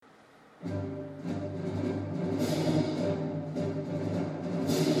Welcome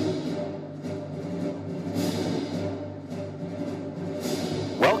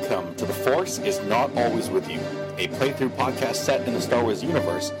to The Force is Not Always With You, a playthrough podcast set in the Star Wars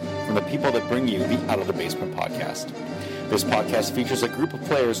universe from the people that bring you the Out of the Basement podcast. This podcast features a group of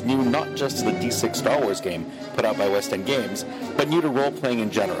players new not just to the D6 Star Wars game put out by West End Games, but new to role-playing in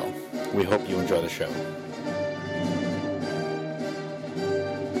general. We hope you enjoy the show.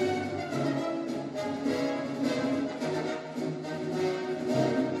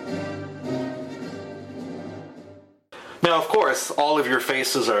 Now, of course, all of your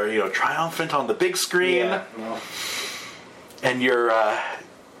faces are, triumphant on the big screen. Yeah, no. And your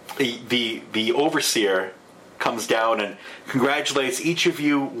the overseer comes down and congratulates each of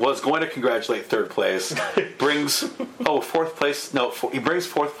you. Was going to congratulate third place. Brings fourth place. No, he brings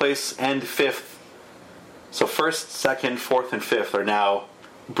fourth place and fifth. So first, second, fourth, and fifth are now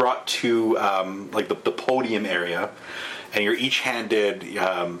brought to the podium area, and you're each handed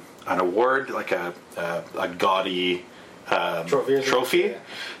an award, like a gaudy trophy. Yeah.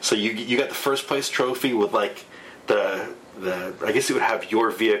 So you got the first place trophy with like the I guess it would have your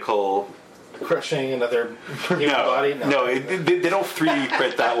vehicle Crushing another human body? No, they don't 3D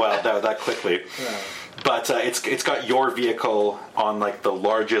print that well, that quickly. No. But it's got your vehicle on like the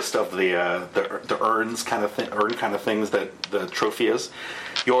largest of the urns kind of things that the trophy is.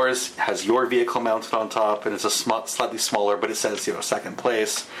 Yours has your vehicle mounted on top, and it's a slightly smaller, but it says second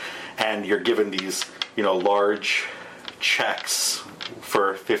place, and you're given these large checks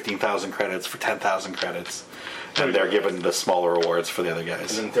for 15,000 credits, for 10,000 credits. And they're given the smaller awards for the other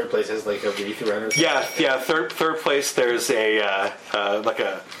guys. And then third place is like a wreath around or something? Yeah. Third place, there's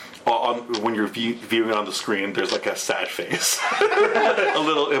when you're viewing on the screen, there's like a sad face, a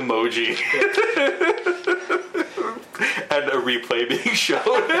little emoji, and a replay being shown.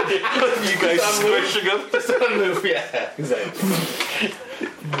 You guys squishing them. Just on move, yeah, exactly.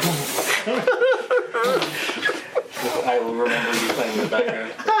 I will remember you playing in the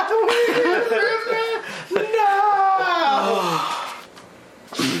background.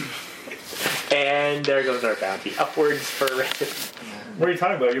 And there goes our bounty upwards for What are you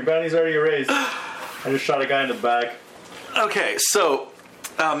talking about? Your bounty's already erased. I just shot a guy in the back. Okay, so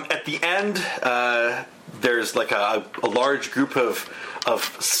at the end, there's like a large group of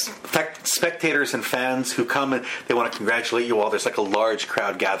spectators and fans who come and they want to congratulate you all. There's like a large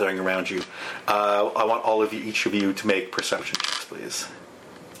crowd gathering around you. I want each of you to make perception checks, please.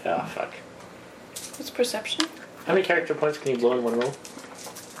 Oh, fuck. What's perception? How many character points can you blow in one roll?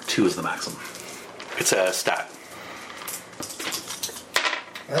 2 is the maximum. It's a stat.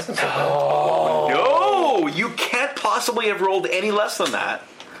 That's not so bad. No! You can't possibly have rolled any less than that.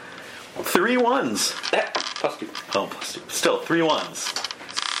 3 ones. +2. Oh, +2. Still, 3 ones.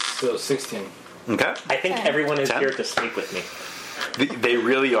 So 16. Okay. I think everyone is 10? here to sleep with me. They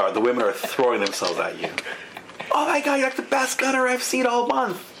really are. The women are throwing themselves at you. Oh my god, you're like the best gunner I've seen all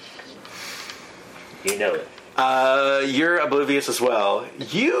month. You know it. You're oblivious as well.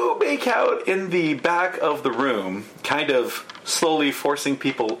 You make out in the back of the room, kind of slowly forcing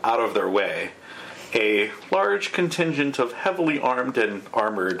people out of their way, a large contingent of heavily armed and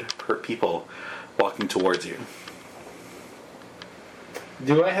armored people walking towards you.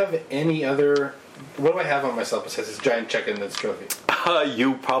 Do I have any other... What do I have on myself besides this giant check and this trophy?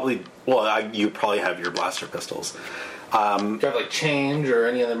 You probably have your blaster pistols. Do I have like change or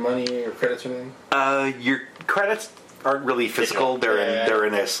any other money or credits or anything? Your credits aren't really physical. They're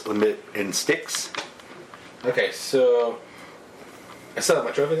in sticks. Okay, so I still have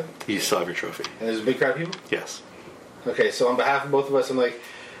my trophy then? You still have your trophy. And there's a big crowd of people? Yes. Okay, so on behalf of both of us, I'm like,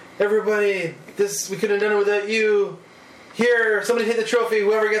 everybody, we couldn't have done it without you. Here, somebody hit the trophy.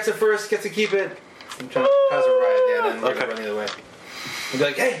 Whoever gets it first gets to keep it. I'm trying to cause a riot, yeah, and then run the other way. I'd be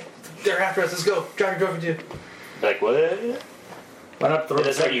like, hey, they're after us. Let's go. Drive your trophy too. Like, what? Why not throw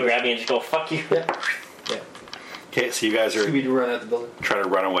That's where you grab me and just go, fuck you. Yeah. Okay, so you guys are Scooby to run out the building. trying to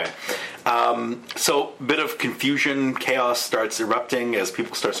run away. So, bit of confusion, chaos starts erupting as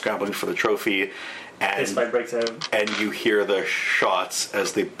people start scrambling for the trophy. This fight breaks out. And you hear the shots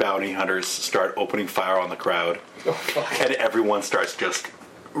as the bounty hunters start opening fire on the crowd. Oh, fuck. And everyone starts just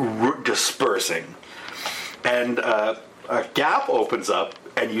dispersing. And a gap opens up,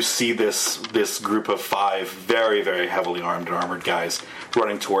 and you see this group of 5 very, very heavily armed and armored guys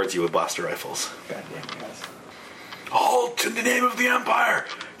running towards you with blaster rifles. Goddamn guys. Halt in the name of the Empire!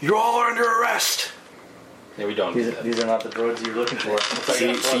 You all are under arrest! Yeah, we don't. These are not the droids you're looking for.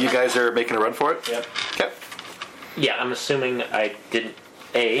 So you guys are making a run for it? Yep. Okay. Yeah, I'm assuming I didn't.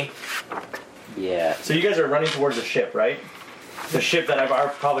 Yeah. So you guys are running towards the ship, right? The ship that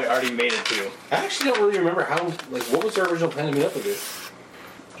probably already made it to. I actually don't really remember how. Like, what was our original plan to meet up with this?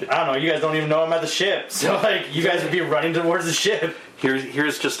 I don't know. You guys don't even know I'm at the ship, so like you guys would be running towards the ship.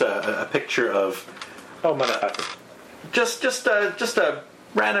 Here's just a picture of Oh, motherfucker. just a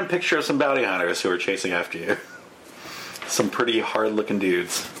random picture of some bounty hunters who are chasing after you. Some pretty hard-looking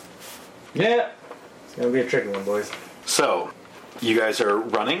dudes. Yeah. It's gonna be a tricky one, boys. So, you guys are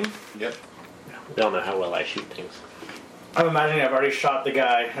running. Yep. We all know how well I shoot things. I'm imagining I've already shot the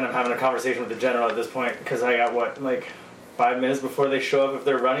guy, and I'm having a conversation with the general at this point because I got like 5 minutes before they show up if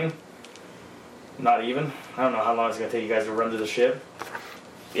they're running. Not even. I don't know how long it's gonna take you guys to run to the ship.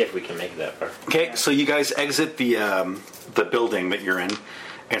 If we can make it that far. Okay, so you guys exit the building that you're in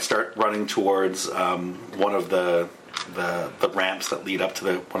and start running towards one of the ramps that lead up to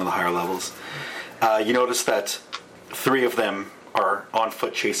one of the higher levels. You notice that 3 of them are on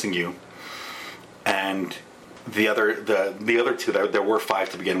foot chasing you, and the other 2, there were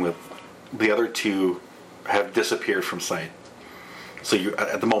 5 to begin with. The other 2 have disappeared from sight. So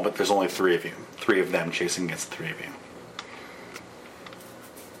at the moment, there's only 3 of you. 3 of them chasing against the 3 of you.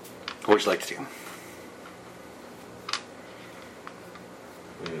 What would you like to do?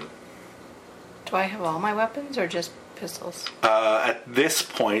 Do I have all my weapons or just pistols? At this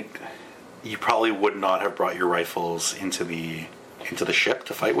point, you probably would not have brought your rifles into the ship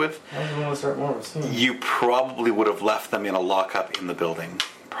to fight with. I just want to start more of a scene. You probably would have left them in a lockup in the building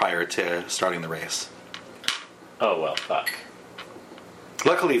prior to starting the race. Oh, well, fuck.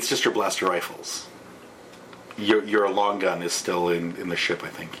 Luckily, it's just your blaster rifles. Your long gun is still in the ship, I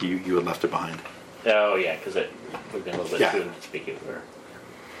think. You had left it behind. Oh, yeah, because it would have been a little bit soon to speak of her.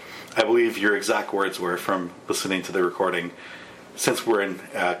 I believe your exact words were, from listening to the recording, since we're in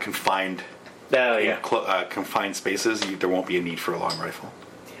confined confined spaces, there won't be a need for a long rifle.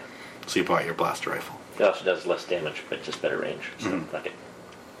 Yeah. So you bought your blaster rifle. It also does less damage, but just better range. So fuck it.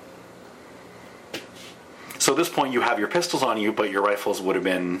 So at this point, you have your pistols on you, but your rifles would have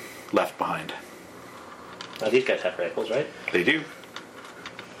been left behind. Now, these guys have rifles, right? They do.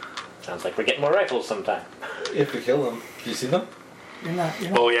 Sounds like we're getting more rifles sometime. If we kill them, do you see them? You're not.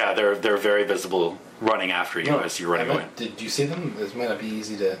 Oh yeah, they're very visible, running after you as you're running away. Did you see them? This might not be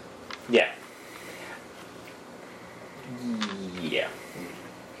easy to. Yeah. Yeah.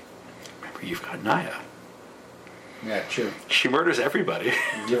 Remember, you've got Naya. Yeah, true. She murders everybody.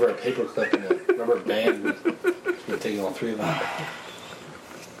 Give her a paperclip and a rubber band. We're taking all 3 of them.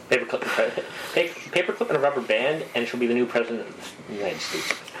 Paperclip and a rubber band, and she'll be the new president of the United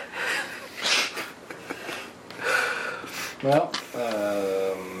States. Well,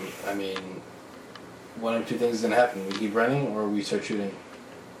 I mean, one of 2 things is going to happen. We keep running or we start shooting.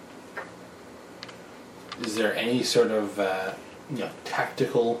 Is there any sort of,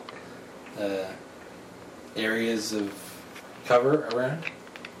 tactical areas of cover around?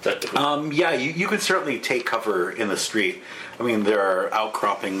 Yeah, you can certainly take cover in the street. I mean, there are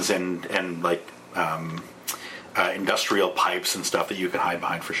outcroppings and like industrial pipes and stuff that you can hide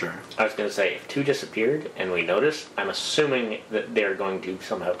behind for sure. I was going to say, if 2 disappeared and we notice, I'm assuming that they're going to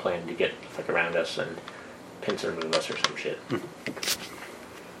somehow plan to get around us and pincer move us or some shit.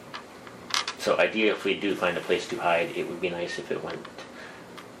 So ideally, if we do find a place to hide, it would be nice if it went...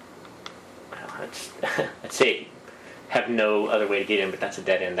 Well, I'd say have no other way to get in, but that's a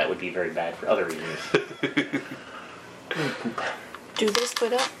dead end. That would be very bad for other reasons. Do they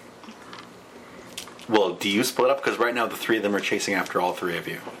split up? Well, do you split up? Because right now the 3 of them are chasing after all 3 of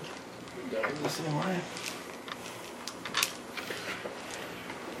you.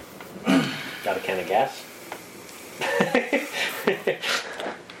 Got a can of gas?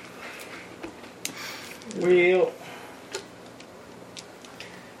 Well,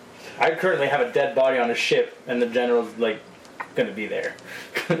 I currently have a dead body on a ship, and the general's like going to be there.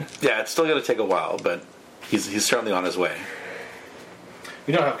 Yeah, it's still going to take a while, but he's certainly on his way.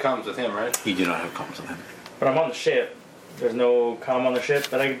 We don't have comms with him, right? You do not have comms with him. But I'm on the ship. There's no comm on the ship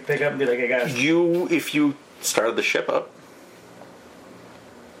that I can pick up and be like, hey guys. If you started the ship up,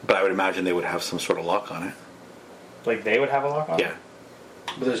 but I would imagine they would have some sort of lock on it. Like they would have a lock on? Yeah.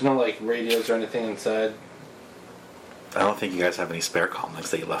 But there's no, like, radios or anything inside? I don't think you guys have any spare comlinks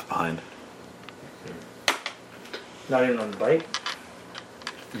that you left behind. Not even on the bike?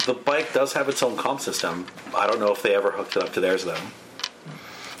 The bike does have its own comm system. I don't know if they ever hooked it up to theirs, though.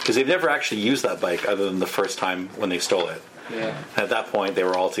 Because they've never actually used that bike other than the first time when they stole it. Yeah. At that point, they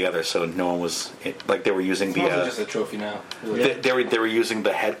were all together, so no one was... they were using It's mostly just a trophy now. Really. They were using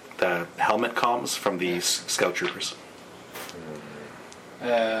the helmet comms from the scout troopers.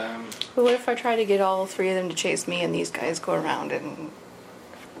 But what if I try to get all 3 of them to chase me and these guys go around and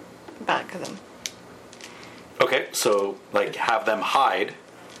back them? Okay, so like have them hide.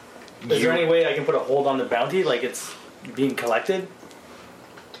 Is there any way I can put a hold on the bounty, like it's being collected,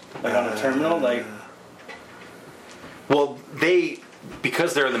 like on a terminal, like? Well,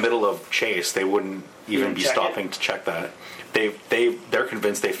 because they're in the middle of chase, they wouldn't even be check stopping to check that. They're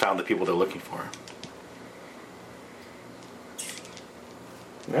convinced they found the people they're looking for.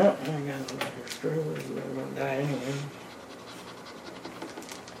 No, I got to die anyway.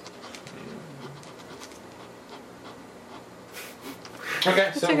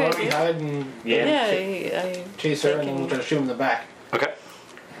 Okay, so a good why don't we idea. hide and Yeah, chase her, and then we'll try to shoot him in the back. Okay.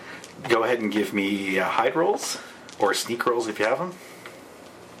 Go ahead and give me hide rolls or sneak rolls if you have them.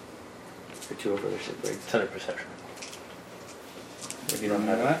 For 2 of other sick It's under perception. If you don't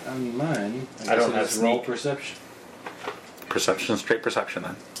have Not on mine. I don't guess have it's roll sneak. perception. Perception, straight perception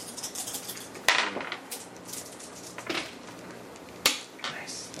then.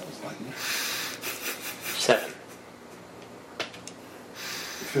 Nice. That was lucky. 7.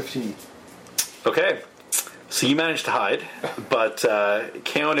 15. Okay. So you managed to hide, but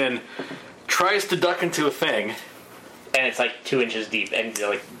Kaonin tries to duck into a thing. And it's like 2 inches deep, and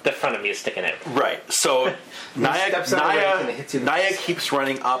like the front of me is sticking out. Right. So steps out of the way and it hits you in the Naya face. keeps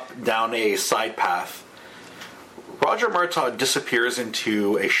running up down a side path. Roger Martod disappears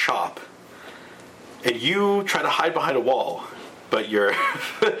into a shop, and you try to hide behind a wall, but you're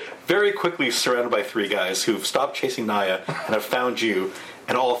very quickly surrounded by 3 guys who've stopped chasing Naya and have found you,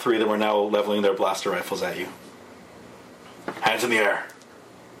 and all 3 of them are now leveling their blaster rifles at you. Hands in the air.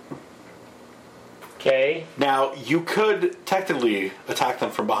 Okay. Now, you could technically attack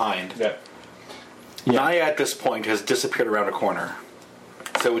them from behind. Yeah. Naya at this point has disappeared around a corner.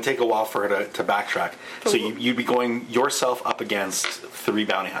 So it would take a while for her to backtrack. So you'd be going yourself up against 3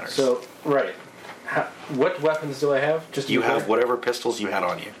 bounty hunters. So, right. What weapons do I have? Just to You be have clear? whatever pistols you had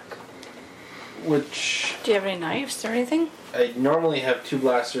on you. Which Do you have any knives or anything? I normally have 2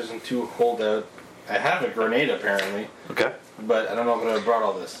 blasters and 2 holdout. I have a grenade apparently, Okay. but I don't know if I brought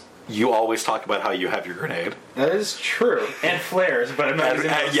all this. You always talk about how you have your grenade. That is true. And flares, but I'm not using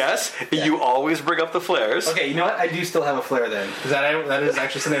those. Yes, you always bring up the flares. Okay, you know what? I do still have a flare then. Because that is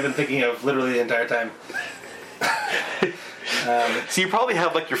actually something I've been thinking of literally the entire time. So you probably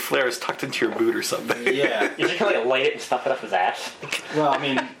have like your flares tucked into your boot or something. Yeah. You just kind of like light it and stuff it up his ass. Well, I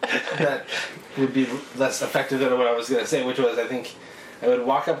mean, that would be less effective than what I was going to say, which was I think I would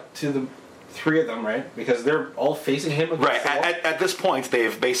walk up to the 3 of them, right? Because they're all facing him. against Right. the wall. At this point,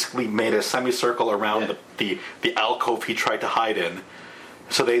 they've basically made a semicircle around Yeah. the alcove he tried to hide in.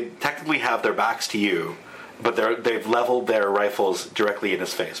 So they technically have their backs to you, but they've leveled their rifles directly in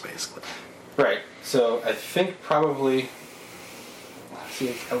his face, basically. Right. So I think probably.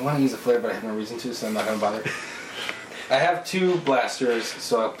 See, I want to use a flare, but I have no reason to, so I'm not going to bother. I have 2 blasters,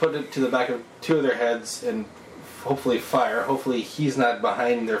 so I'll put it to the back of 2 of their heads and hopefully fire. Hopefully he's not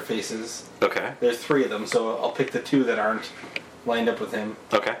behind their faces. Okay. There's 3 of them, so I'll pick the 2 that aren't lined up with him,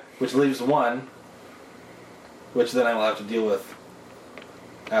 Okay. which leaves 1, which then I will have to deal with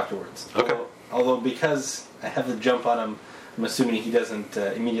afterwards. Okay. Although because I have the jump on him, I'm assuming he doesn't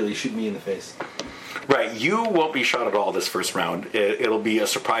immediately shoot me in the face. Right, you won't be shot at all this first round. It'll be a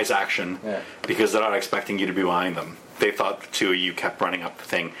surprise action because they're not expecting you to be behind them. They thought the 2 of you kept running up the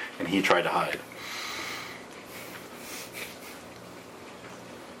thing, and he tried to hide.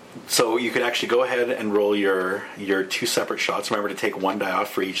 So you could actually go ahead and roll your 2 separate shots. Remember to take 1 die off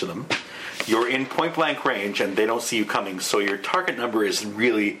for each of them. You're in point blank range, and they don't see you coming, so your target number is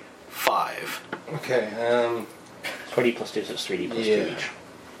really 5. Okay. 4D plus 2, so it's 3D plus 2 Yeah. each.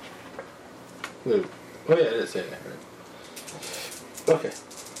 Wait. Oh yeah, it is. Yeah, right. Okay.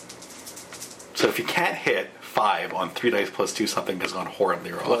 So if you can't hit 5 on 3 dice plus 2, something has gone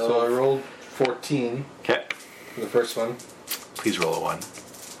horribly wrong. So I rolled 14 Okay, for the first one, please roll a 1.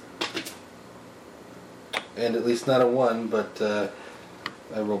 and at least not a 1, but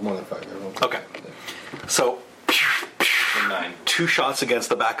I rolled more than 5. I rolled Okay. So a 9. 2 shots against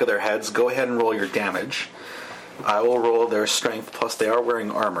the back of their heads. Go ahead and roll your damage. I will roll their strength, plus they are wearing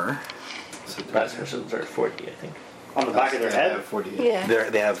armor. So That's versus are 40, I think. On the back of their I head? have 48. Yeah.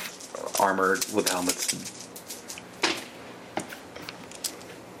 They have armor with helmets.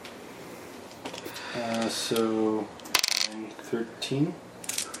 So 13.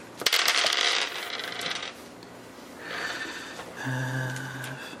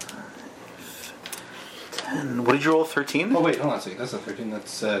 And what did you roll? 13? Oh wait, hold on a second. That's not 13.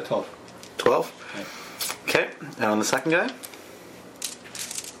 That's 12. 12? Okay, and on the second guy?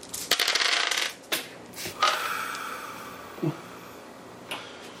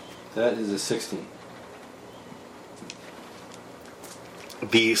 That is a 16.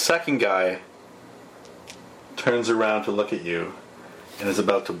 The second guy turns around to look at you and is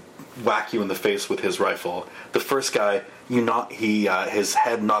about to whack you in the face with his rifle. The first guy, his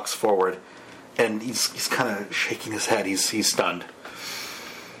head knocks forward, and he's kind of shaking his head. He's stunned.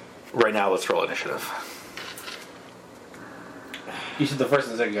 Right now, let's roll initiative. You said the first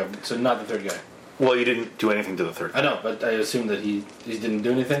and the second guy, so not the third guy. Well, you didn't do anything to the third guy. I know, but I assume that he didn't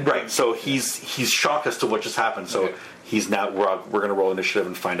do anything. Right. So he's shocked as to what just happened. So Okay. he's now we're going to roll initiative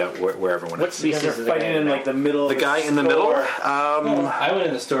and find out where everyone What is. species You're is the guy fighting in now? like the middle. The of guy in the middle. store. I went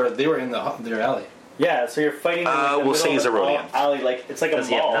in the store. They were in their alley. Yeah, so you're fighting in like, the we'll middle say of he's the a Rhodian. alley, like it's like Does a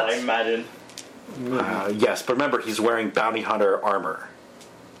he have mall, nuts? I imagine. Yes, but remember he's wearing bounty hunter armor,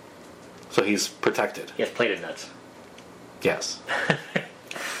 so he's protected. He has plated nuts. Yes.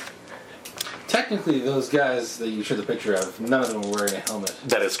 Technically, those guys that you showed the picture of, none of them were wearing a helmet.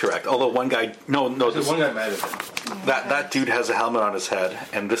 That is correct. Although one guy, no, There's one guy might have been. that dude has a helmet on his head,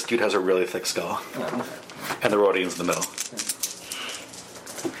 and this dude has a really thick skull, and the Rhodian's in the middle.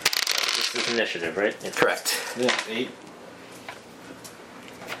 This is initiative, right? It's Correct. Yeah, 8.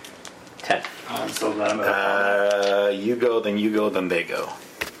 10. I'm so glad I'm at You go, then they go.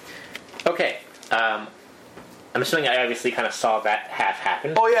 Okay. I'm assuming I obviously kind of saw that half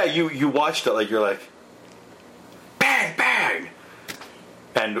happen. Oh yeah, you watched it, like you're like, bang, bang,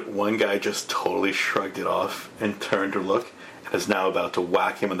 and one guy just totally shrugged it off and turned to look, and is now about to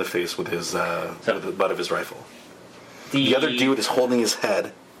whack him in the face with his with the butt of his rifle. The other dude is holding his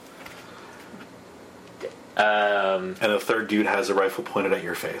head, and the third dude has a rifle pointed at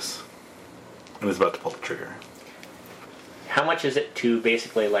your face, and is about to pull the trigger. How much is it to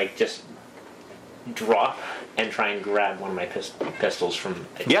basically like just drop and try and grab one of my pistols from?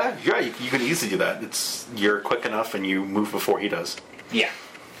 Yeah, you can easily do that. You're quick enough, and you move before he does. Yeah.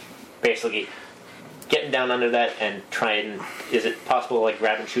 Basically, getting down under that and try and. Is it possible to like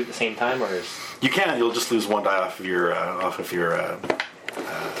grab and shoot at the same time, or is? You can. You'll just lose one die off of your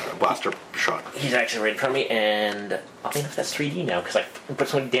blaster shot. He's actually right in front of me, and I'll think if that's 3D now because I put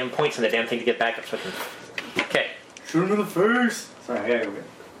so many damn points in the damn thing to get back up. So I can. Okay. Shoot him in the face. Sorry, I gotta go get.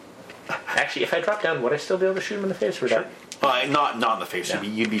 Actually, if I drop down, would I still be able to shoot him in the face? Or Sure. Not in the face. Yeah.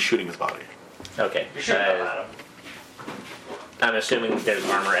 You'd be shooting his body. Okay. You should have at him. I'm assuming there's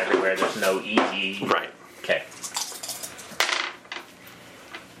armor everywhere. There's no easy. Right. Okay.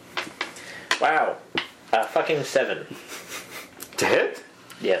 Wow. Fucking 7. To hit?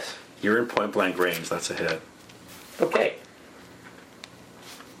 Yes. You're in point blank range. That's a hit. Okay.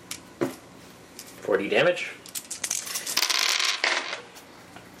 40 damage.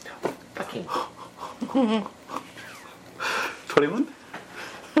 Fucking. 21?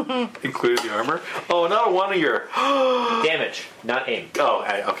 Included the armor? Oh, not one of your... Damage, not aim. Oh,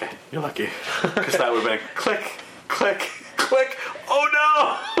 okay. You're lucky. Because that would have been click, click, click. Oh,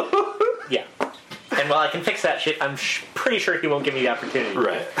 no! Yeah. And while I can fix that shit, I'm pretty sure he won't give me the opportunity.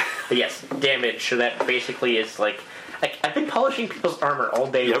 Right. But yes, damage. So that basically is like... I've been polishing people's armor all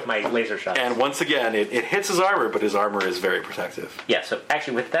day Yep. with my laser shots. And once again, it hits his armor, but his armor is very protective. Yeah, so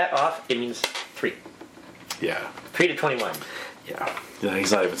actually with that off, it means 3. Yeah. 3 to 21. Yeah.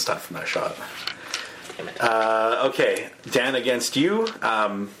 He's not even stunned from that shot. Damn it. Okay. Dan against you.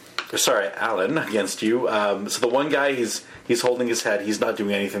 Sorry, Alan against you. So the one guy, he's holding his head. He's not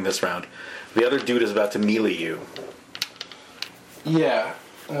doing anything this round. The other dude is about to melee you. Yeah.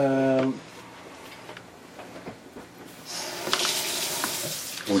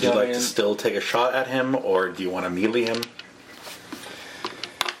 Would you like to still take a shot at him, or do you want to melee him?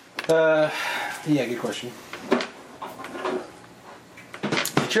 Yeah, good question.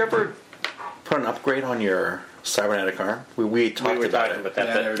 Did you ever put an upgrade on your cybernetic arm? We talked we were about talking it. about that,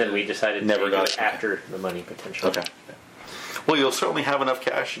 Yeah, but never then did. we decided Never to got do it. it after the money, potentially. Okay. Well, you'll certainly have enough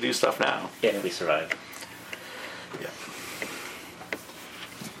cash to do stuff now. If we survive. Yeah.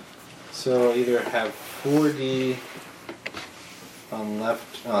 So either have 4D on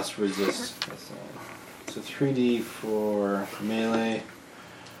left. Oh, let's resist. So 3D for melee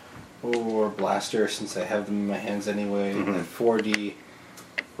or blaster, since I have them in my hands anyway. Mm-hmm. And 4D.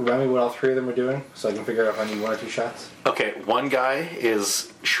 Remind me what all 3 of them are doing, so I can figure out if I need 1 or 2 shots. Okay, one guy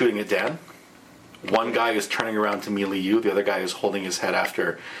is shooting at Dan. One guy is turning around to melee you. The other guy is holding his head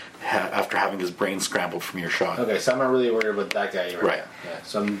after having his brain scrambled from your shot. Okay, so I'm not really worried about that guy Right. now. Yeah,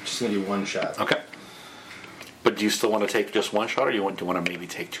 so I'm just gonna do 1 shot. Okay. But do you still want to take just one shot, or do you want to maybe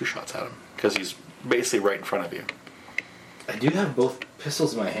take 2 shots at him? Because he's basically right in front of you. I do have both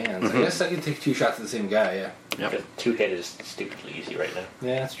pistols in my hands. I guess I can take 2 shots at the same guy. Yeah. Yep. The 2 hit is stupidly easy right now.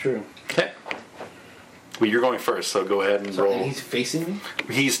 Yeah, that's true. Okay. Well, you're going first, so go ahead and So, roll. and he's facing me.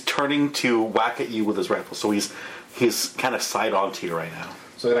 He's turning to whack at you with his rifle, so he's kind of side on to you right now.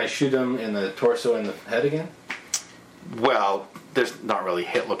 So can I shoot him in the torso and the head again? Well, there's not really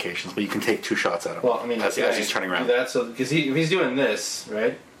hit locations, but you can take 2 shots at him. Well, I mean, as he's turning around. Do that, so because if he's doing this,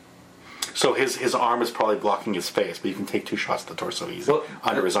 right? So his arm is probably blocking his face, but you can take 2 shots at the torso easy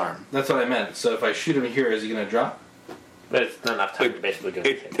under his arm. That's what I meant. So if I shoot him here, is he going to drop? But it's not enough time to basically do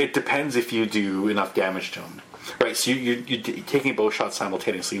anything. It depends if you do enough damage to him. Right, so you're taking both shots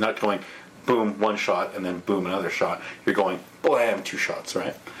simultaneously. You're not going boom, 1 shot, and then boom, another shot. You're going blam, 2 shots,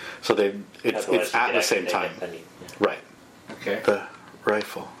 right? So it's at the same time. Right. Okay. The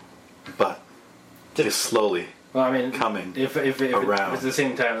rifle, but just slowly Well, I mean, coming if around. it's the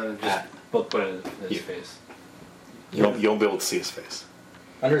same time, then just At both put it in his you. face. You won't be able to see his face.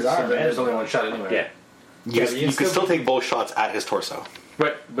 Under his So arm, then man. there's only 1 shot anyway. Yeah. You can still take both shots at his torso.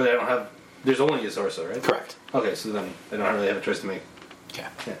 But I don't have. There's only his torso, right? Correct. Okay, so then I don't really have a choice to make. Okay.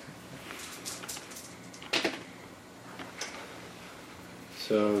 Yeah.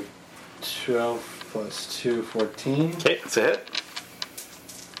 So 12 plus 2, 14. Okay, that's a hit.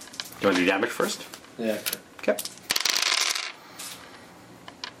 You want to do damage first? Yeah. Okay.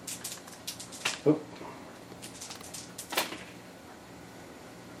 Oop.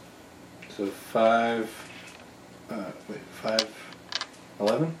 So 5.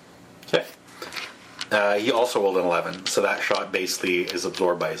 11. Okay. He also rolled an 11, so that shot basically is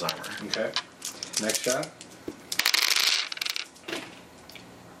absorbed by his armor. Okay. Next shot.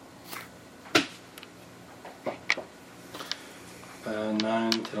 Uh,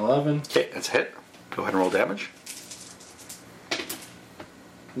 9, 10, 11. Okay, that's a hit. Go ahead and roll damage.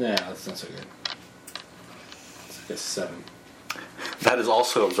 Yeah, that's not so good. It's like a 7. That is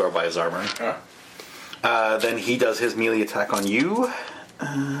also absorbed by his armor. Then he does his melee attack on you.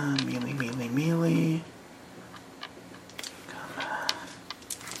 Melee.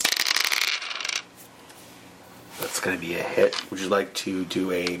 That's going to be a hit. Would you like to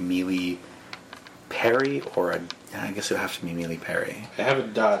do a melee parry or a... I guess it would have to be melee parry. I have a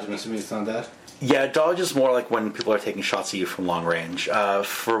dodge. I'm assuming it's not that. Yeah, dodge is more like when people are taking shots at you from long range.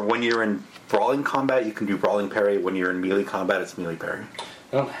 For when you're in brawling combat, you can do brawling parry. When you're in melee combat, it's melee parry.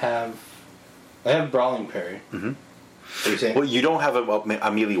 I have brawling parry. Mm-hmm. What are you saying? Well, you don't have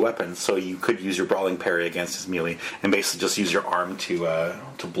a melee weapon, so you could use your brawling parry against his melee, and basically just use your arm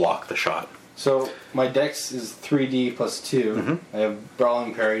to block the shot. So my dex is 3d plus 2. Mm-hmm. I have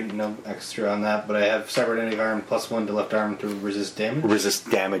brawling parry, no extra on that, but I have cyber identity of arm plus 1 to left arm to resist damage.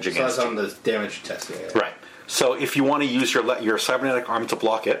 Resist damage So against that's you. on the damage test. Yeah. Right. So if you want to use your cybernetic arm to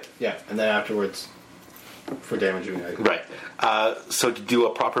block it, Yeah, and then afterwards for damaging. right. So to do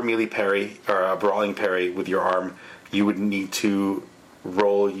a proper melee parry or a brawling parry with your arm, you would need to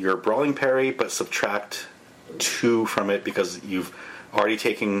roll your brawling parry, but subtract 2 from it because you've already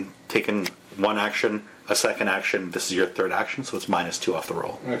taken 1 action, a second action. This is your 3rd action, so it's -2 off the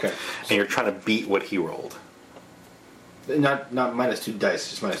roll. Okay. And you're trying to beat what he rolled. Not minus 2 dice,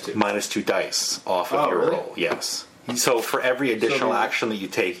 just minus 2. -2 dice off of Oh, your really? roll. Yes. So for every additional So action that you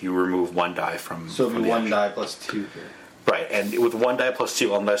take, you remove 1 die from. So it'll from be the 1 action. die plus 2 here. Right, and with 1 die plus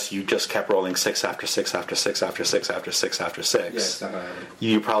 2, unless you just kept rolling 6 after 6 after 6 after 6 after 6 after 6, Yeah, it's not gonna happen.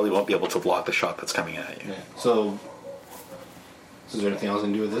 you probably won't be able to block the shot that's coming at you. Yeah. So is there anything else I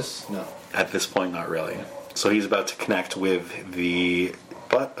can do with this? No. At this point, not really. So he's about to connect with the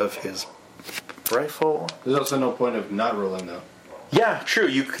butt of his rifle. There's also no point of not rolling though. Yeah, true.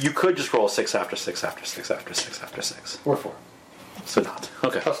 You could just roll 6 after 6 after 6 after 6 after 6. Or 4. So not.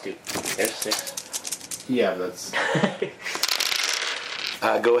 Okay. Plus 2. There's 6. Yeah, that's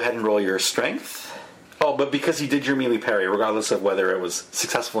Go ahead and roll your strength. Oh, but because you did your melee parry, regardless of whether it was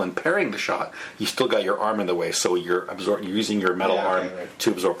successful in parrying the shot, you still got your arm in the way, so you're using your metal Yeah, okay, arm right.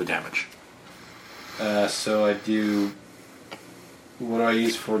 to absorb the damage. so I do. What do I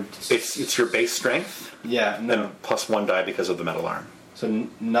use for? It's your base strength, Yeah, no. and plus 1 die because of the metal arm. So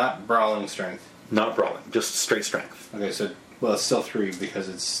not brawling strength. Not brawling, just straight strength. Okay, so well, it's still 3 because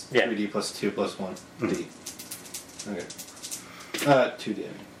it's Yeah. 3d plus 2 plus 1 d. Okay. 2d.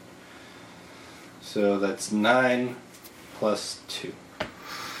 So that's 9 plus 2.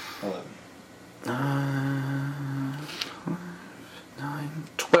 11. 9,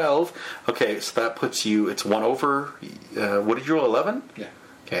 12. Okay, so that puts you. It's 1 over. What did you roll? 11. Yeah.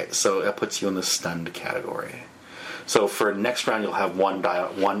 Okay, so that puts you in the stunned category. So for next round, you'll have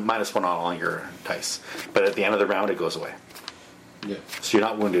 -1 on all your dice, but at the end of the round, it goes away. Yeah. So you're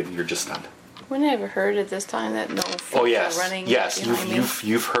not wounded; you're just stunned. When I ever heard at this time that no foot Oh yes, running yes. behind me.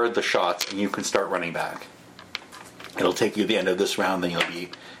 You've heard the shots, and you can start running back. It'll take you the end of this round, then you'll be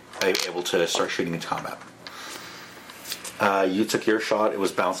able to start shooting into combat. You took your shot; it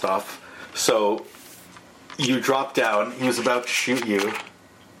was bounced off. So you dropped down. He was about to shoot you.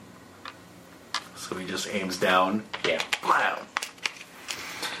 So So he just aims down. Yeah. Wow.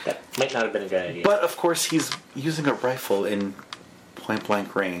 That might not have been a good idea. But of course, he's using a rifle in point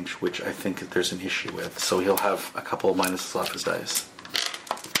blank range, which I think that there's an issue with. So he'll have a couple of minuses off his dice.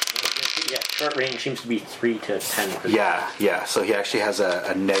 Yeah, short range seems to be 3 to 10%. Yeah. So he actually has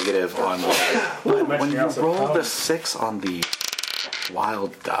a negative on the. But when you roll the 6 on the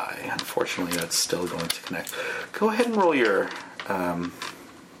wild die, unfortunately, that's still going to connect. Go ahead and roll your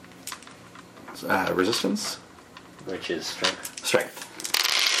resistance. Which is strength. Strength.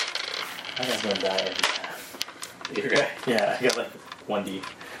 I got one die every time. Yeah, I got like 1d.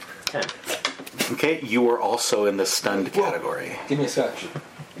 10. Okay, you are also in the stunned category. Give me a scotch.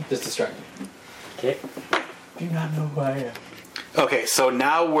 Just distract me. Okay. Do you not know who I am? Okay, so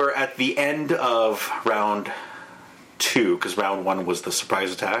now we're at the end of round 2, because round 1 was the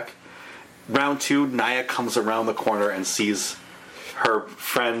surprise attack. Round 2, Naya comes around the corner and sees her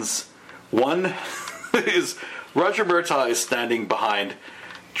friends. One is Roger Murtaugh is standing behind,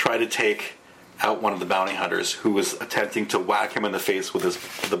 trying to take out one of the bounty hunters who was attempting to whack him in the face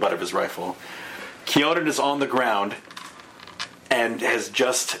with the butt of his rifle. Keonan is on the ground and has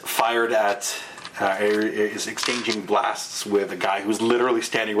just fired at, is exchanging blasts with a guy who's literally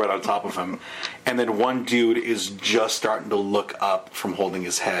standing right on top of him. And then one dude is just starting to look up from holding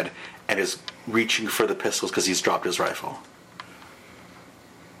his head and is reaching for the pistols because he's dropped his rifle.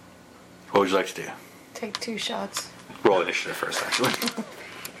 What would you like to do? Take 2 shots. Roll initiative first, actually.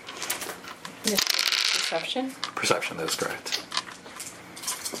 Perception. Perception, that is correct.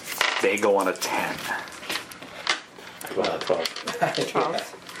 They go on a 10. 12.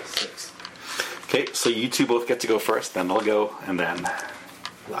 12. 6. Okay, so you two both get to go first, then I'll go, and then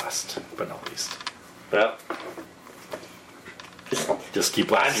last but not least. Well, Just keep I'm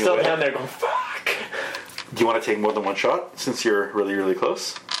blasting still away. down there going, fuck. Do you want to take more than one shot, since you're really, really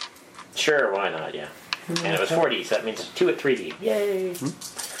close? Sure, why not, yeah. And it was 4D, so that means 2 at 3D. Yay!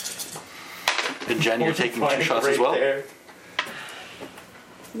 And Jen, you're taking 2 shots as well? There.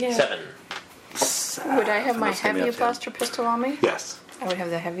 Yeah. 7. Would I have my That's gonna be heavy up to blaster pistol on me? Yes. I would have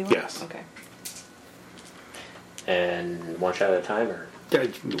the heavy one? Yes. Okay. And 1 shot at a time, or? Yeah, you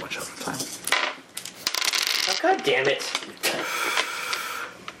can do 1 shot at a time. Oh, god damn it!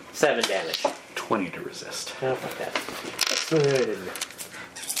 7 damage. 20 to resist. Oh, fuck that. Good.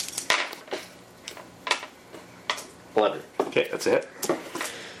 11. Okay, that's it.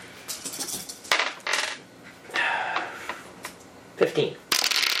 15.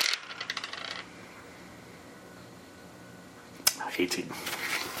 18.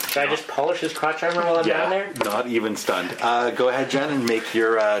 Should I just polish his crotch armor while I'm down there? Not even stunned. Go ahead, Jen, and make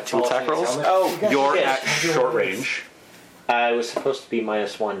your 2 attack rolls. Oh, You're yes. at short range. I was supposed to be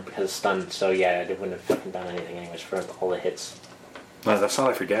 -1 because stunned, so yeah, I wouldn't have fucking done anything anyways for all the hits. No, that's not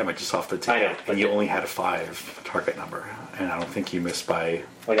off your damage, it's off the I ticket. know, but And you the- only had a 5 target number. And I don't think you missed by...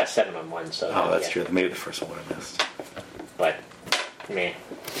 Well, I got 7 on 1, so. Oh, that's yeah. true. Maybe the first one would have missed. But, meh.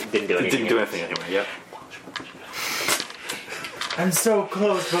 Didn't do It anything. didn't do anything anyway, yep. I'm so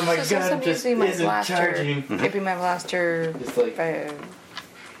close, but my So since gun I'm just using my isn't blaster, charging. it'd be my blaster It's like-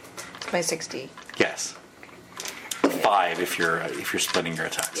 by 60. Yes. 5 if you're splitting your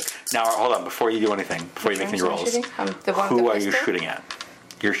attacks. Now, hold on, before you do anything, before you make any Which one rolls, shooting? The one with who the are you pistol? shooting at?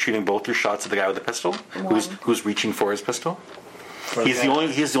 You're shooting both your shots at the guy with the pistol, who's reaching for his pistol. He's the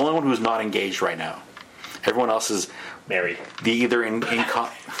only one who's not engaged right now. Everyone else is Married. either in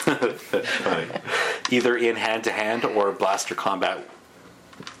either in hand to hand or blaster combat.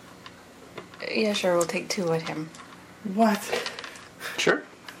 Yeah, sure, we'll take 2 at him. What? Sure.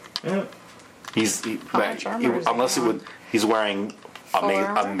 Yeah. How much armor is he unless it on? would, he's wearing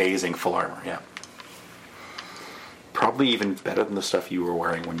armor? amazing full armor. Yeah. Probably even better than the stuff you were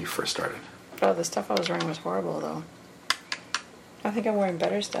wearing when you first started. Oh, the stuff I was wearing was horrible, though. I think I'm wearing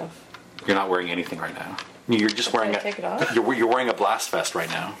better stuff. You're not wearing anything right now. You're just wearing I take it off? You're wearing a blast vest right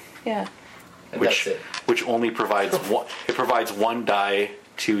now, Yeah. And which that's it. which only provides one. It provides 1 die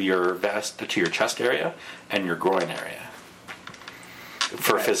to your vest, to your chest area, and your groin area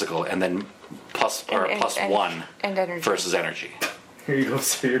for Right. physical, and then plus And 1 and energy. versus energy. Here you go,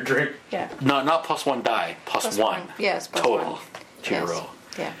 sir, your drink. Yeah. Not plus 1 die, plus Plus 1. one. Yes, plus total 1. to your Yes. roll.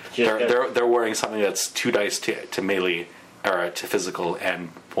 Yeah. They're wearing something that's 2 dice to melee or to physical and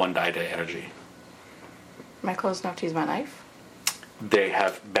 1 die to energy. Am I close enough to use my knife? They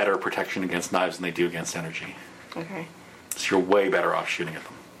have better protection against knives than they do against energy. Okay. So you're way better off shooting at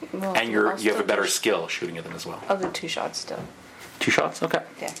them. Well, And I'll you have a still better do- skill shooting at them as well. I'll do 2 shots still. 2 shots? Okay.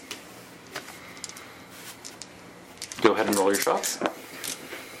 Yeah. Go ahead and roll your shots.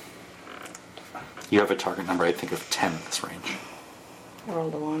 You have a target number, I think, of 10 at this range. I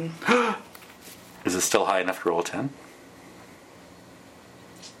rolled a 1. Is it still high enough to roll a 10?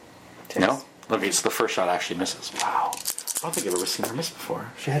 No? Okay, so the first shot actually misses. Wow. I don't think I've ever seen her miss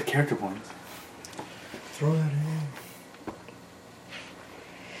before. She had character points. Throw that in.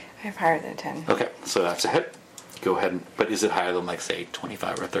 I have higher than 10. Okay, so that's a hit. Go ahead and... But is it higher than, like, say,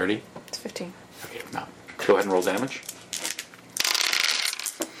 25 or 30? It's 15. Okay, no. Go ahead and roll damage.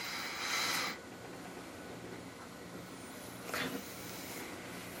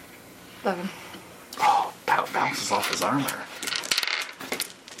 $11. Oh, bounces off his armor.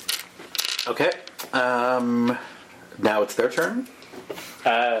 Okay. Now it's their turn.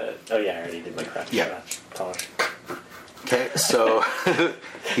 Oh yeah, I already did my craft. Yeah. Polish. Okay, so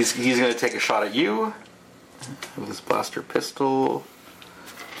he's going to take a shot at you with his blaster pistol.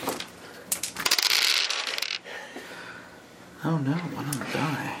 Oh no, one on the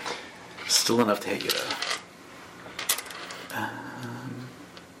die. Still enough to hit you though.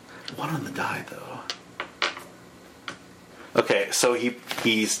 One on the die though. Okay, so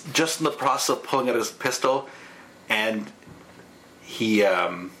he's just in the process of pulling out his pistol, and he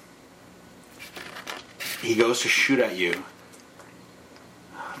goes to shoot at you.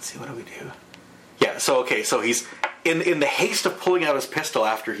 Let's see, what do we do? Yeah, so he's in the haste of pulling out his pistol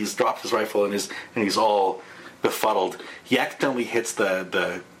after he's dropped his rifle and he's all befuddled. He accidentally hits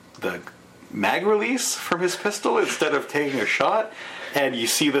the mag release from his pistol instead of taking a shot, and you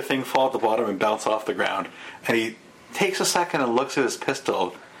see the thing fall at the bottom and bounce off the ground. And he takes a second and looks at his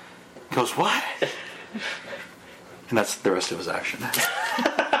pistol. He goes, "What?" And that's the rest of his action.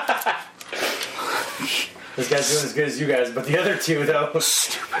 This guy's doing as good as you guys, but the other two, though.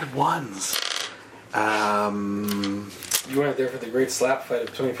 Stupid ones. You weren't there for the great slap fight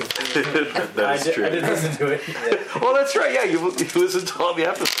of 2015. That is true. I did listen to it. Well, that's right. Yeah, you listened to all the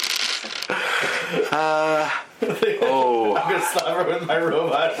episodes. Oh, I'm gonna slap her with my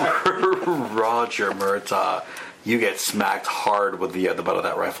robot. Roger Murtaugh, you get smacked hard with the butt of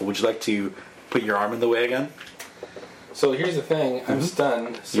that rifle. Would you like to put your arm in the way again? So here's the thing, I'm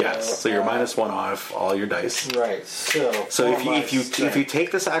stunned. So, Yes. So you're minus one off all your dice. Right. So if you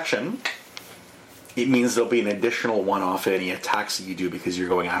take this action, it means there'll be an additional one off any attacks that you do because you're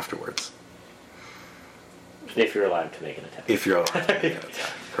going afterwards. If you're allowed to make an attack. If you're allowed to make an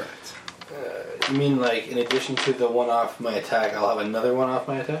attack, correct. you mean like in addition to the one off my attack, I'll have another one off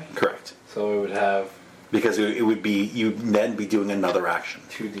my attack? Correct. So it would have Because it would be you'd then be doing another action.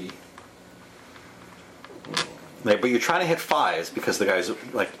 2D. Like, but you're trying to hit fives because the guy's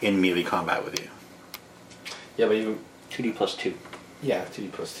like in melee combat with you. Yeah, but even 2d plus 2. yeah,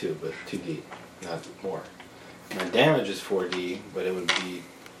 2D plus 2, but 2D, not more. My damage is 4D, but it would be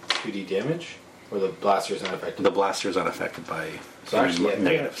 2D damage, or the blaster is unaffected. The blaster is unaffected by So actually, yeah,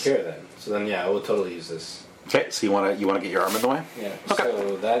 negatives. care then. So then, yeah, I will totally use this. Okay, so you want to get your arm in the way? Yeah. Okay.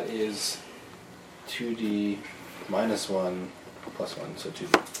 So that is 2D minus 1 plus 1, so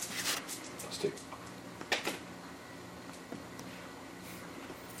 2D plus 2.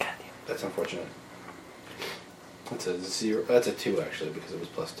 That's unfortunate. That's a 0. That's a 2 actually because it was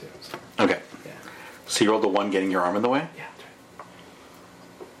plus 2. So, Okay. yeah. So you rolled a 1 getting your arm in the way? Yeah.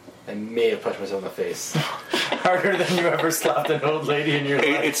 I may have punched myself in the face. Harder than you ever slapped an old lady in your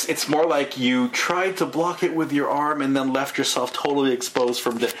life. It's more like you tried to block it with your arm and then left yourself totally exposed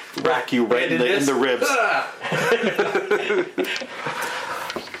from to rack you right in the ribs.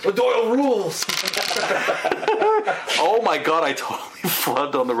 Doyle rules! Oh my god, I totally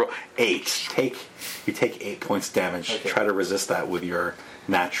flubbed on the roll. 8. You take 8 points damage. Okay. Try to resist that with your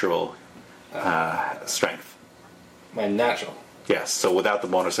natural strength. My natural. Yes, so without the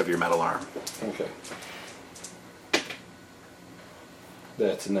bonus of your metal arm. Okay.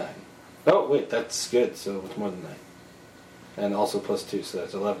 That's a 9. Oh, wait, that's good, so it's more than 9. And also plus 2, so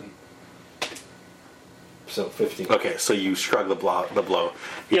that's 11. So 15. Okay, so you shrug the blow.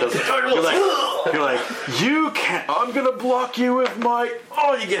 He Yeah, doesn't- you're like, you can't. I'm gonna block you with my.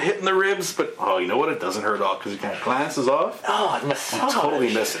 Oh, you get hit in the ribs, but oh, you know what? It doesn't hurt at all because you kind of glances off. Oh, it must And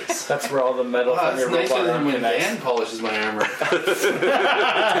totally misses. That's where all the metal Wow, from that's your nicer robot than arm when connects. Dan polishes my armor.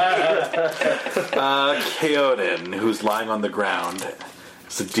 Keoden, who's lying on the ground,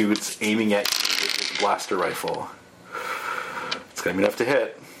 so the dude's aiming at you with his blaster rifle. It's gonna be enough to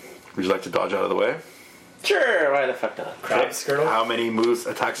hit. Would you like to dodge out of the way? Sure, why the fuck not? Crab skirtle? How many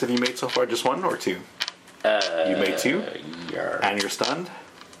attacks have you made so far? Just one or two? You made 2? And you're stunned?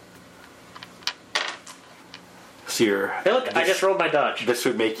 So you're... Hey, look, I just rolled my dodge. This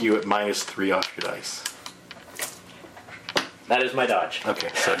would make you at -3 off your dice. That is my dodge. Okay,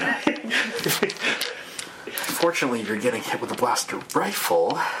 so no. Unfortunately, you're getting hit with a blaster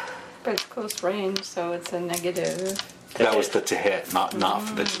rifle. But it's close range, so it's a negative. That was the to hit, not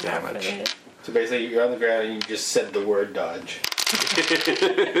for the to damage. So basically, you're on the ground and you just said the word dodge.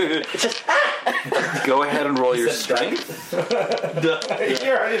 Go ahead and roll your strength.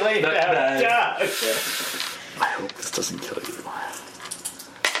 You're already laying down. I hope this doesn't kill you.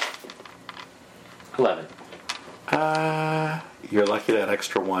 11. You're lucky that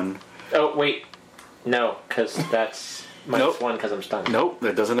extra one. Oh, wait. No, because that's minus Nope. 1 because I'm stunned. Nope,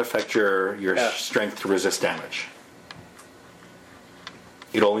 that doesn't affect your Yeah. strength to resist damage.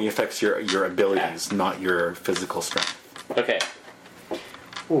 It only affects your abilities, not your physical strength. Okay.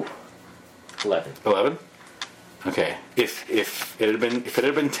 Ooh. 11. 11. Okay. If it had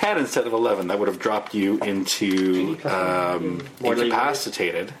been 10 instead of 11, that would have dropped you into Mortally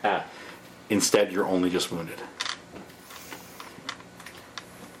incapacitated. Ah. Instead, you're only just wounded.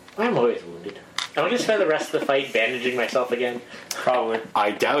 I'm always wounded. Am I going to spend the rest of the fight bandaging myself again? Probably.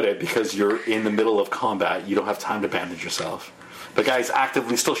 I doubt it because you're in the middle of combat. You don't have time to bandage yourself. The guy's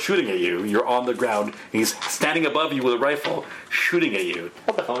actively still shooting at you. You're on the ground. He's standing above you with a rifle, shooting at you.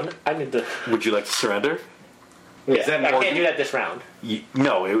 Hold the phone. I need to. Would you like to surrender? Yeah, that I more- can't do that this round.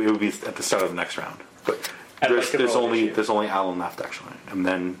 No, it would be at the start of the next round. But I'd like to there's roll only initiative. there's only Alan left actually, and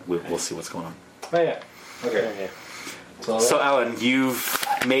then we'll see what's going on. Oh, yeah. Okay. Okay. So Alan, you've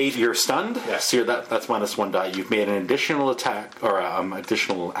made your stunned. Yeah. So that's minus 1 die. You've made an additional attack or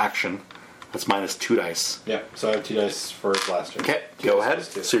additional action. That's minus 2 dice. Yeah, so I have 2 dice for blaster. Okay, Two go dice ahead.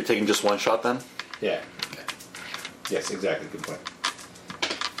 plus two. So you're taking just 1 shot then. Yeah. Yes, exactly. Good point.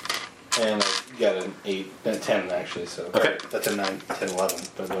 And I got an 8, a 10 actually, so. Okay. That's a 9, 10, 11,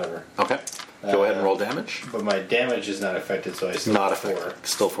 but whatever. Okay. Go ahead and roll damage. But my damage is not affected, so I still Not have 4. affected.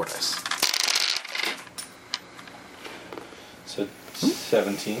 Still 4 dice. So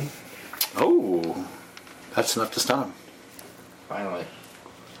 17. Oh, that's enough to stun him. Finally.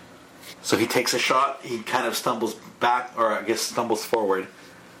 So he takes a shot. He kind of stumbles back, or I guess stumbles forward.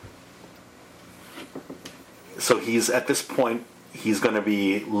 So he's at this point. He's going to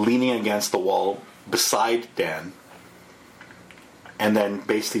be leaning against the wall beside Dan, and then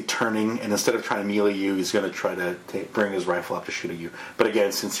basically turning. And instead of trying to melee you, he's going to try to bring his rifle up to shoot at you. But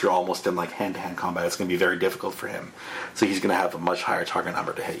again, since you're almost in like hand-to-hand combat, it's going to be very difficult for him. So he's going to have a much higher target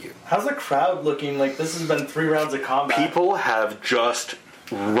number to hit you. How's the crowd looking? Like, this has been 3 rounds of combat. People have just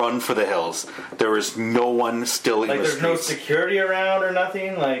run for the hills. There is no one still in Like, the there's no streets. security around or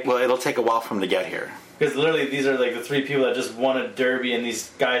nothing? Like, Well, it'll take a while for them to get here. because literally these are like the 3 people that just won a derby and these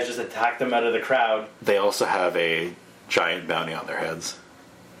guys just attacked them out of the crowd. They also have a giant bounty on their heads.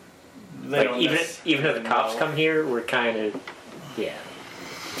 They Like, don't even necessarily if the cops know. come here, we're kind of. Yeah.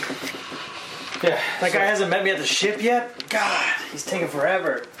 Yeah, that guy hasn't met me at the ship yet? God, he's taking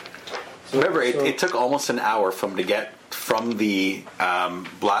forever. Remember, it took almost an hour for them to get from the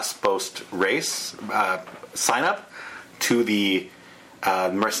Blast Post race sign up to the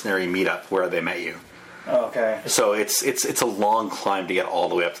mercenary meetup where they met you. Oh, okay. So it's a long climb to get all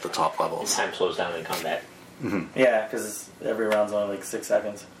the way up to the top levels. Time slows down in combat. Yeah, because every round's only like 6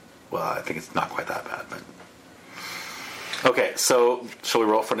 seconds. Well, I think it's not quite that bad, but okay. So shall we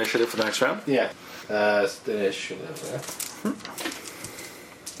roll for initiative for the next round? Yeah. Initiative.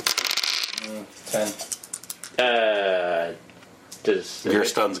 10. Does Your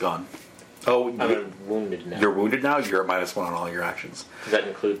stun's gone. Oh, I'm wounded now. you're wounded now. You're at minus 1 on all your actions. Does that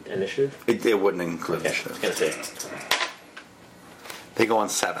include initiative? It wouldn't include Okay, I was initiative. gonna say. They go on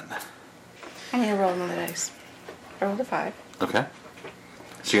 7. I'm gonna roll another dice. I rolled a 5. Okay.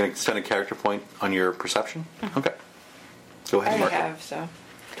 So you're going to spend a character point on your perception? Okay. Go I ahead and already mark it. have, so.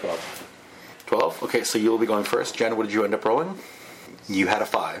 12. 12? Okay, so you'll be going first. Jen, what did you end up rolling? You had a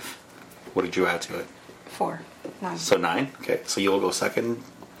 5. What did you add to it? 4. 9. So 9? Okay, so you'll go second.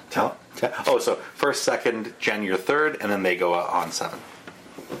 Oh, so first, second, Jen, you're third, and then they go on 7.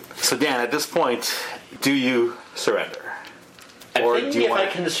 So Dan, at this point, do you surrender? I Or think do you if want I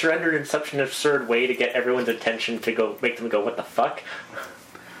can surrender in such an absurd way to get everyone's attention to go make them go, what the fuck?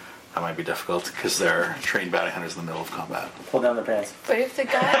 That might be difficult because they're trained bounty hunters in the middle of combat. Pull down their pants. But if the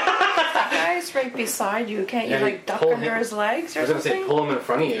guy's right beside you, can't you Yeah, like duck pull under him. his legs I or was going to something? say, pull him in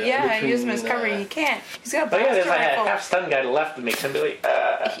front of you. Yeah, between, use him as cover. He can't. He's got a Oh yeah, blaster there's like a rifle. half stunned guy left that makes him be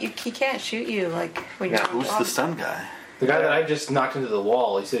like, He can't shoot you like when Yeah, you're on Who's top. the stun guy? The guy that I just knocked into the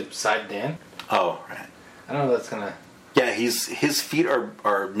wall, he said beside Dan. Oh, right. I don't know if that's going to... Yeah, his feet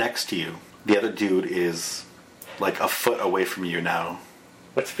are next to you. The other dude is like a foot away from you now.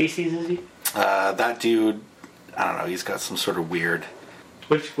 what species is he? That dude, I don't know. He's got some sort of weird.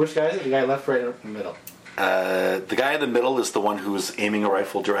 Which guy is it? The guy left, right, in the middle. The guy in the middle is the one who's aiming a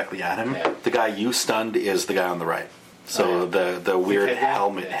rifle directly at him. Yeah. The guy you stunned is the guy on the right. So Oh, yeah. the weird head guy?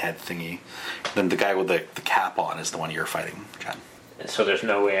 helmet Yeah. head thingy. Then the guy with the cap on is the one you're fighting, Jen. So there's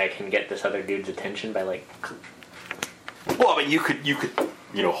no way I can get this other dude's attention by like. Well, I mean, you could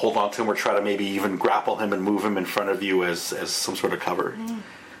hold on to him or try to maybe even grapple him and move him in front of you as some sort of cover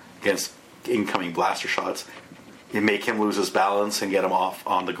against incoming blaster shots. You make him lose his balance and get him off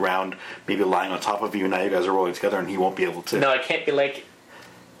on the ground, maybe lying on top of you. Now you guys are rolling together, and he won't be able to. No, I can't be like.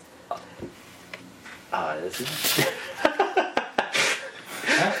 This is...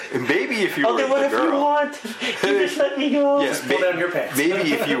 Maybe if you were do the whatever girl. you want. You just let me go. Yes, Pull down your pants.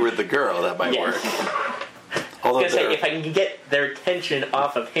 maybe if you were the girl, that might Yes. work. I Although was gonna say, if I can get their attention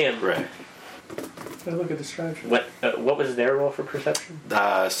off of him. right, Look at distraction. What was their roll for perception?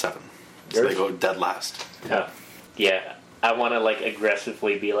 7, so Yours? they go dead last. Oh. Yeah. I want to like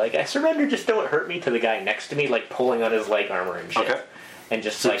aggressively be like, I surrender, just don't hurt me, to the guy next to me, like pulling on his leg armor and shit. Okay. And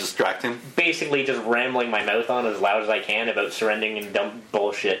just So like distract him. basically just rambling my mouth on as loud as I can about surrendering and dumb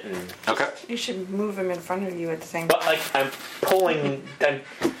bullshit and Okay. You should move him in front of you at the same but time. like I'm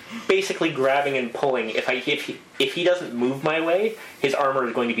basically grabbing and pulling. If he doesn't move my way, his armor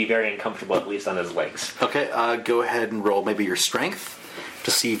is going to be very uncomfortable, at least on his legs. Okay. Go ahead and roll maybe your strength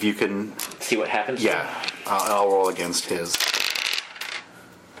to see if you can. See what happens. Yeah. I'll roll against his.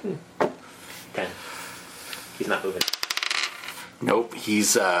 10. He's not moving. Nope.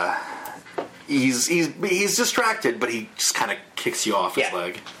 He's distracted, but he just kind of kicks you off his Yeah.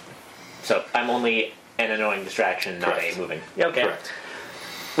 leg. So I'm only an annoying distraction, not Correct. a moving. Yeah, okay. Correct.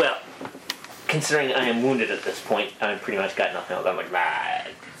 Well, considering I am wounded at this point, I've pretty much got nothing else. I'm like,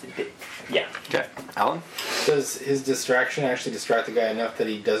 yeah. Okay. Alan. Does his distraction actually distract the guy enough that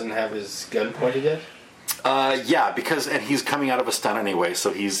he doesn't have his gun pointed yet? Yeah, and he's coming out of a stun anyway,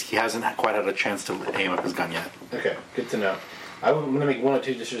 so he hasn't quite had a chance to aim up his gun yet. Okay, good to know. I'm going to make one or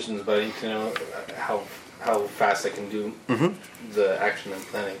two decisions, but I need to know how fast I can do the action I'm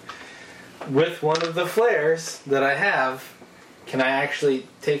planning. With one of the flares that I have, can I actually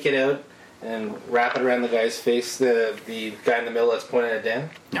take it out and wrap it around the guy's face, the guy in the middle that's pointing at Dan?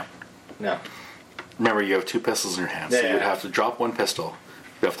 No. No. Remember, you have 2 pistols in your hand, so Yeah. you would have to drop 1 pistol.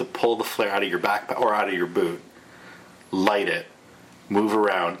 You have to pull the flare out of your backpack or out of your boot, light it, move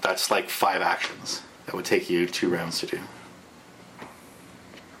around. That's like 5 actions. That would take you 2 rounds to do.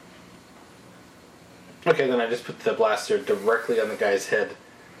 Okay, then I just put the blaster directly on the guy's head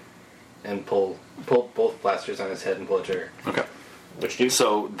and pull both blasters on his head and pull the trigger. Okay. Which dude?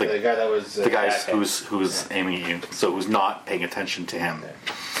 So The guy that was... the guy okay. who's aiming at you, so who's not paying attention to him.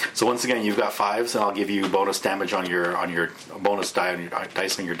 So once again, you've got 5s, and I'll give you bonus damage on your bonus die on your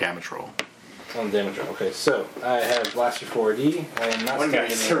dice on your damage roll. On damage roll. Okay, so I have blaster 4D. I am not One guy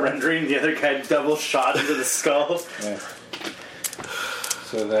standing surrendering, the other guy double shot into the skull. Yeah.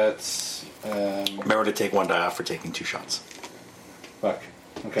 So that's... Remember to take 1 die off for taking 2 shots. fuck.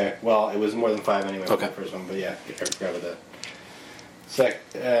 Okay, well, it was more than 5 anyway Okay. for the first one, but yeah, I forgot about that.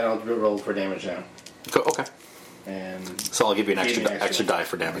 And I'll roll for damage now. Okay. And So I'll give you an Give me extra an extra die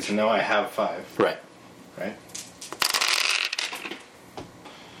for damage. so now I have 5, Right. right?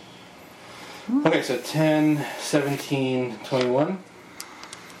 Okay, so 10, 17, 21.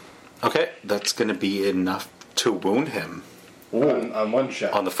 Okay, that's going to be enough to wound him On one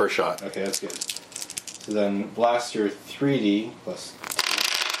shot. on the first shot. Okay, that's good. So then blaster 3D plus.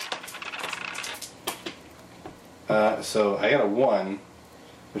 So I got a 1,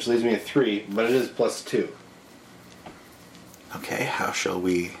 which leaves me a 3, but it is plus 2. Okay, how shall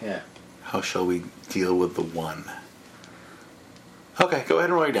we Yeah. deal with the 1? Okay, go ahead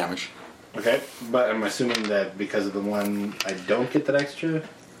and roll your damage. Okay, but I'm assuming that because of the 1, I don't get that extra,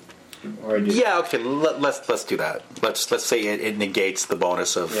 or I do. Yeah, okay, let's do that. Let's say it negates the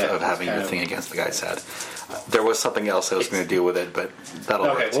bonus of Yeah, having that's your kind thing of- against the guy's head. There was something else I was going to do with it, but that'll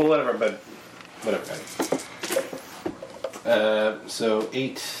Okay, work. well, whatever, but whatever. So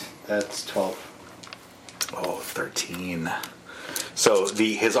 8, that's 12. Oh, 13. So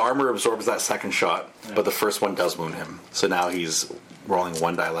his armor absorbs that second shot, but the first one does wound him. So now he's rolling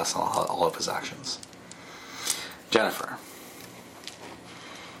 1 die less on all of his actions. Jennifer,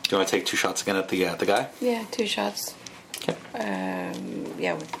 do you want to take 2 shots again at the guy? Yeah, 2 shots. Okay.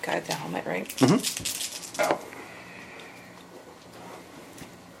 Yeah, with the guy with the helmet, right? Mm-hmm. Ow.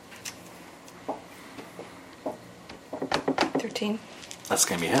 Mm-hmm. 13. That's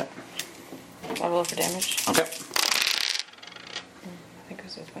going to be a hit. I'll roll for damage. Okay. I think it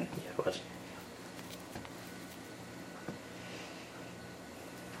was this one. Yeah, it was.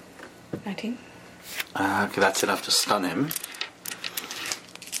 19. Okay, that's enough to stun him.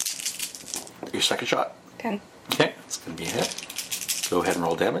 Your second shot. 10. Okay, it's going to be a hit. Go ahead and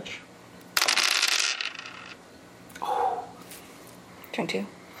roll damage. 22.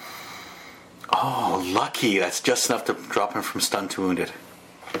 Oh, lucky. That's just enough to drop him from stun to wounded.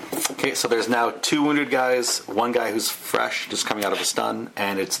 Okay, so there's now 2 wounded guys, 1 guy who's fresh, just coming out of a stun,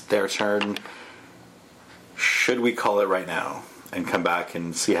 and it's their turn. Should we call it right now and come back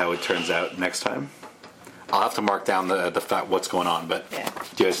and see how it turns out next time? I'll have to mark down the fact what's going on, but Yeah.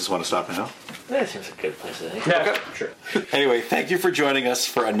 do you guys just want to stop now? That seems a good place, I think. Yeah, Okay. sure. Anyway, thank you for joining us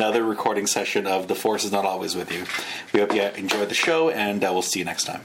for another recording session of The Force is Not Always With You. We hope you enjoyed the show, and we'll see you next time.